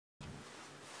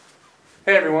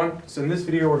Hey everyone, so in this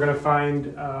video we're going to find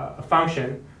a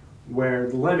function where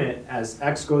the limit as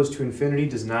x goes to infinity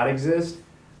does not exist,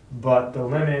 but the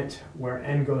limit where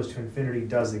n goes to infinity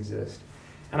does exist.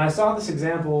 And I saw this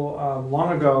example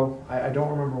long ago, I don't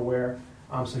remember where,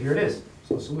 so here it is,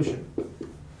 so a solution.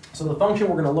 So the function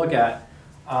we're going to look at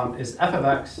is f of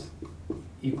x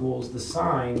equals the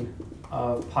sine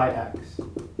of pi x.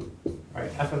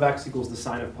 Right? F of x equals the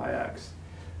sine of pi x.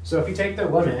 So if you take the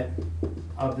limit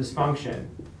of this function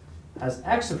as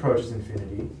x approaches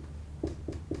infinity,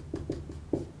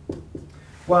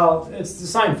 well, it's the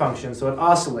sine function, so it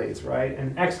oscillates, right?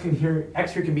 And x here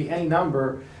can be any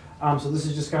number, so this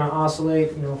is just going to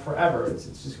oscillate, forever. It's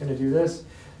just going to do this.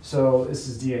 So this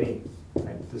is d and e,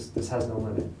 right? This has no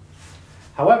limit.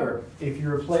 However, if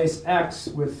you replace x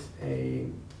with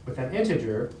an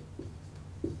integer,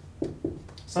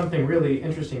 something really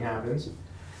interesting happens.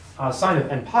 Sine of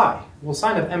n pi. Well,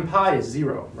 sine of n pi is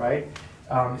 0, right?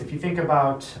 If you think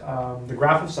about the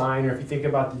graph of sine, or if you think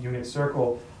about the unit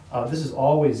circle, this is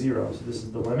always 0. So this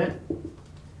is the limit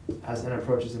as n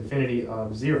approaches infinity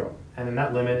of 0. And then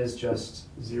that limit is just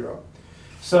 0.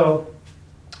 So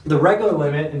the regular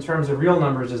limit in terms of real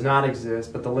numbers does not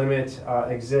exist, but the limit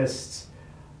exists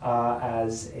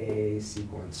as a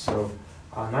sequence. So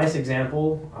nice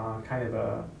example, kind of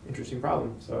an interesting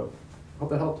problem. So hope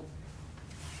that helped.